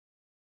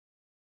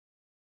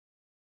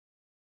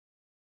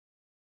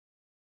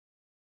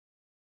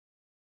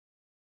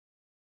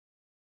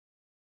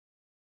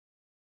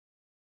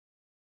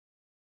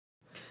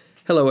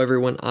Hello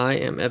everyone, I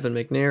am Evan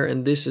McNair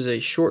and this is a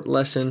short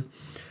lesson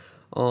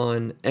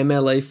on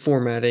MLA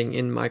formatting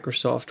in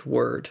Microsoft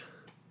Word.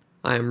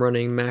 I am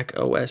running Mac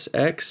OS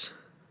X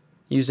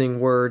using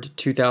Word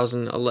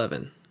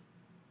 2011.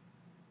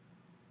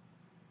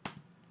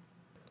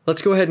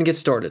 Let's go ahead and get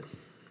started.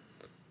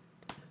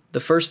 The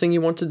first thing you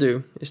want to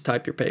do is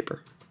type your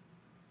paper.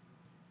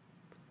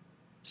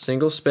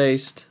 Single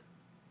spaced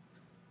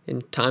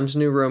in Times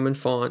New Roman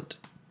font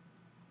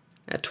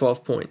at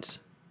 12 points.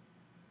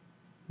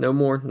 No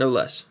more, no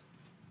less.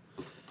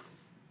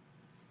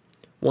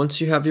 Once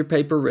you have your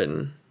paper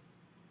written,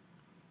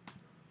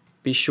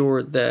 be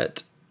sure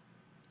that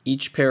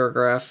each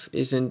paragraph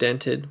is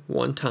indented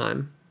one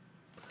time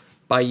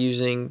by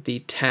using the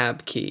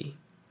Tab key.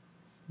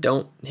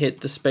 Don't hit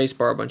the space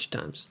bar a bunch of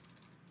times.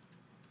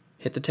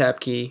 Hit the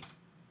Tab key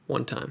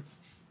one time.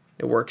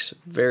 It works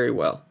very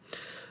well.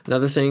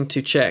 Another thing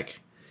to check,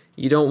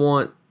 you don't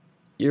want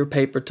your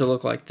paper to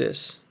look like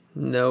this.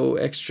 No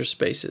extra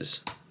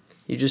spaces.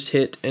 You just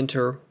hit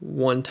enter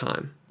one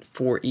time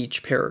for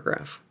each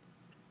paragraph.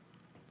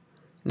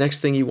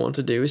 Next thing you want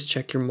to do is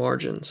check your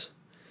margins.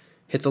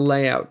 Hit the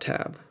Layout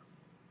tab.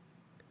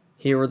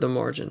 Here are the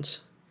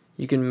margins.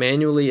 You can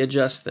manually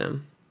adjust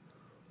them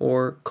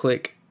or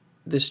click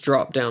this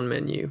drop-down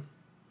menu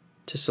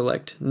to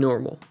select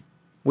Normal,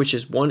 which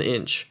is 1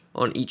 inch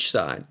on each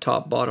side,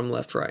 top, bottom,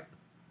 left, right.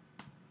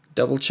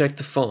 Double check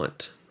the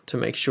font to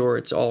make sure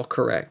it's all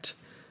correct.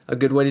 A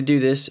good way to do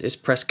this is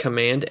press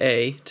Command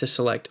A to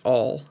select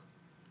all,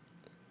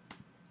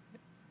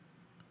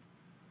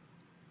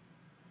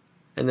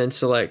 and then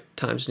select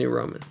Times New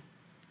Roman.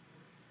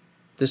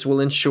 This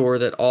will ensure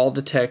that all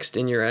the text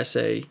in your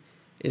essay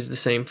is the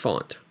same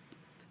font.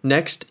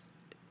 Next,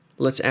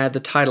 let's add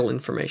the title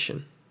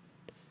information.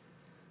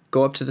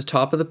 Go up to the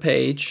top of the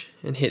page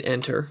and hit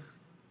enter,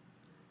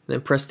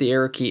 then press the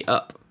arrow key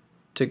up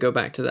to go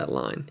back to that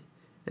line,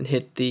 and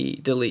hit the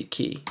delete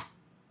key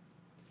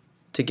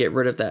to get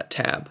rid of that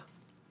tab.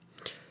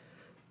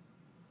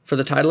 For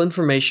the title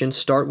information,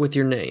 start with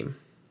your name.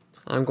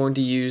 I'm going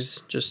to use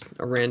just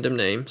a random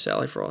name,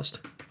 Sally Frost.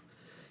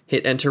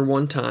 Hit enter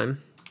one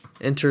time,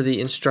 enter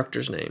the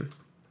instructor's name.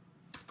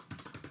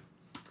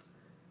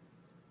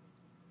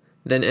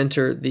 Then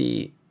enter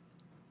the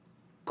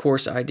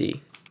course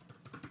ID.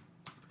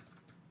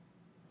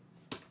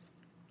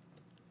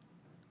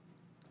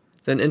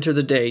 Then enter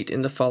the date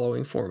in the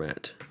following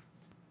format.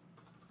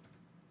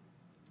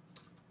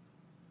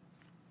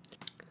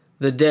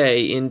 The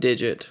day in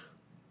digit,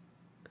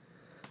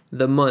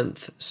 the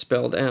month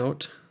spelled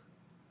out,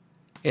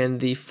 and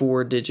the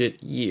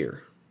 4-digit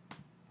year.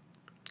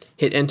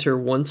 Hit enter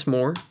once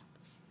more,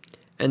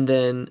 and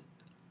then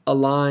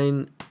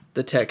align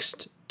the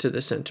text to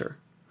the center.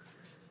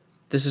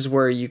 This is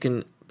where you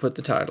can put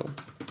the title.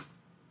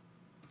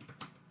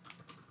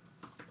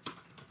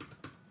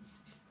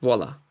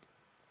 Voila.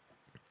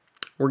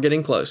 We're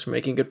getting close,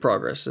 making good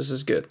progress. This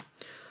is good.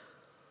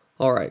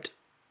 All right.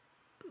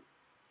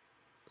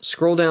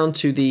 Scroll down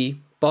to the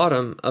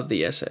bottom of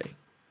the essay.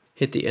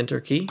 Hit the enter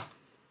key.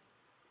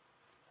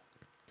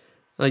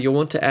 You'll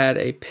want to add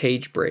a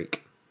page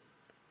break.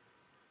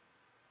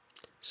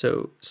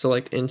 So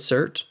select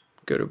Insert,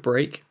 go to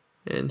Break,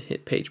 and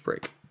hit Page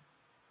Break.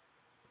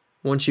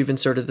 Once you've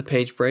inserted the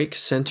page break,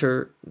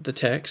 center the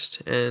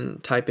text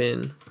and type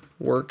in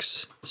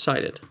Works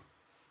Cited.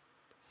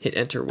 Hit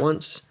enter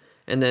once,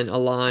 and then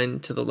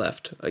align to the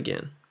left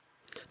again.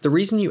 The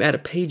reason you add a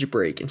page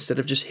break instead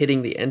of just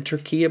hitting the enter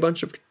key a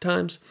bunch of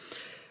times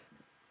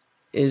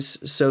is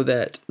so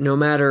that no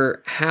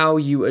matter how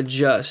you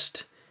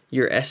adjust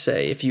your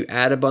essay, if you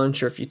add a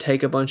bunch or if you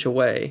take a bunch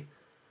away,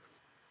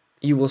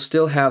 you will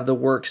still have the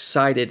works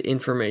cited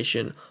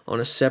information on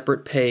a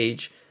separate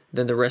page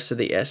than the rest of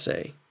the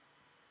essay.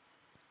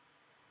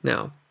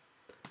 Now,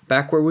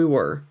 back where we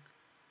were,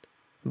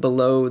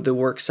 below the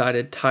works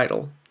cited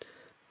title,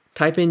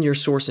 type in your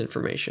source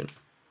information.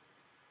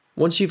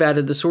 Once you've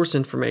added the source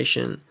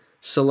information,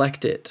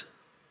 select it.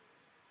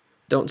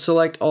 Don't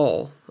select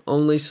all,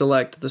 only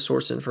select the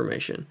source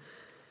information.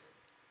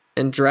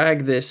 And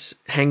drag this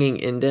hanging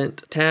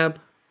indent tab,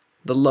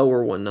 the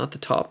lower one, not the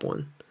top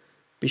one.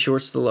 Be sure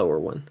it's the lower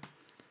one.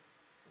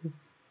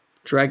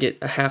 Drag it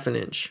a ½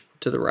 inch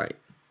to the right.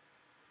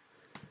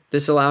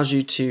 This allows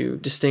you to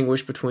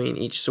distinguish between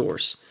each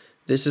source.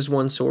 This is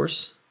one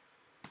source.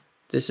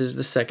 This is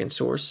the second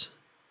source.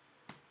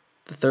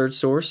 The third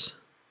source.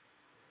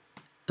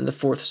 And the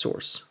fourth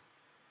source.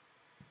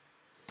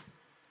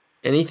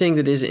 Anything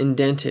that is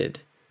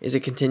indented is a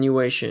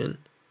continuation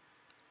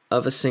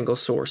of a single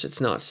source.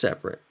 It's not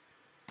separate.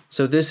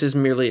 So this is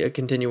merely a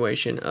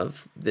continuation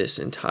of this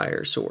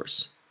entire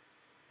source.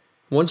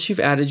 Once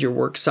you've added your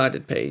works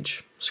cited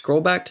page,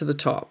 scroll back to the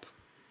top.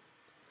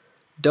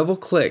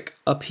 Double-click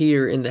up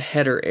here in the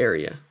header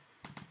area.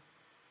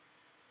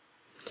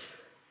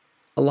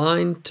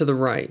 Align to the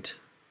right.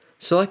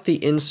 Select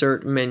the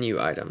Insert menu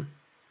item.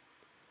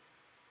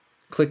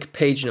 Click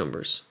Page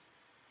Numbers.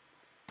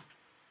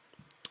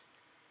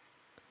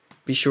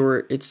 Be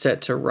sure it's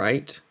set to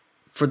right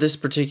For this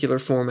particular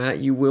format,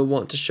 you will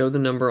want to show the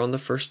number on the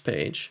first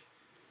page,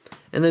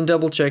 and then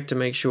double check to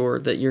make sure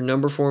that your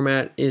number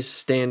format is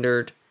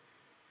standard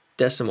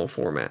decimal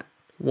format,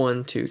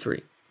 1, 2,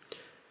 3.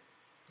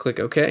 Click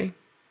OK,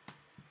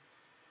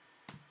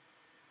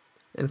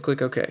 and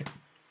click OK.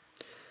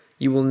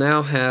 You will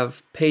now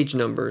have page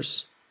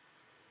numbers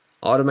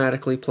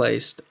automatically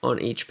placed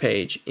on each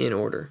page in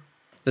order.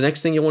 The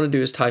next thing you want to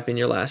do is type in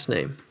your last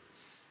name.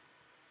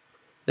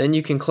 Then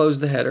you can close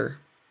the header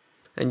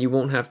and you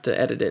won't have to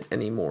edit it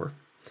anymore.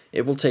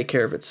 It will take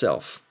care of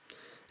itself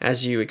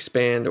as you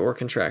expand or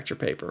contract your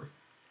paper.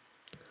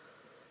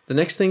 The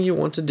next thing you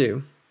want to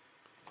do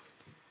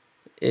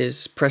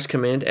is press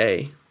Command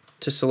A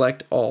to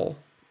select all.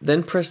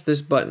 Then press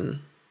this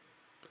button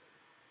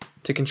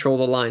to control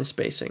the line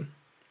spacing.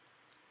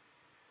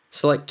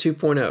 Select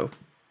 2.0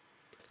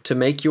 to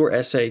make your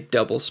essay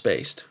double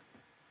spaced.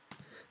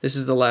 This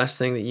is the last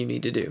thing that you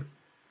need to do.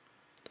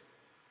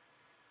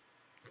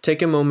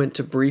 Take a moment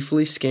to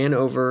briefly scan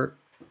over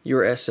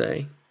your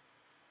essay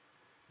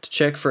to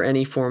check for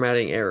any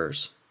formatting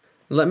errors.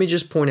 Let me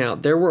just point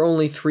out, there were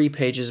only 3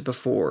 pages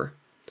before,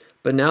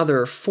 but now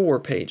there are 4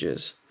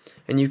 pages,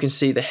 and you can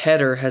see the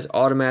header has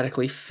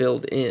automatically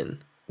filled in.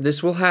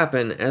 This will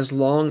happen as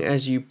long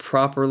as you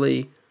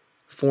properly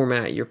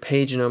format your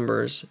page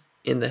numbers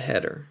in the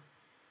header.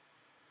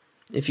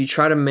 If you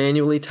try to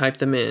manually type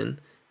them in,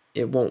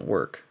 it won't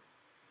work,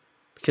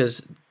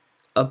 because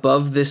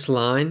above this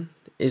line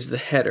is the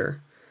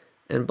header,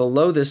 and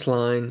below this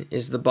line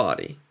is the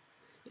body.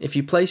 If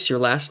you place your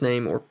last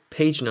name or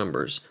page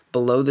numbers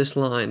below this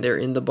line, they're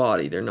in the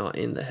body, they're not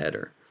in the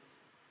header.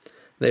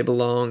 They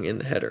belong in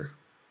the header.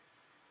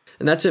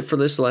 And that's it for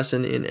this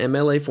lesson in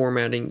MLA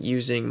formatting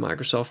using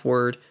Microsoft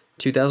Word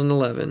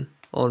 2011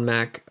 on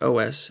Mac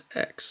OS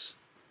X.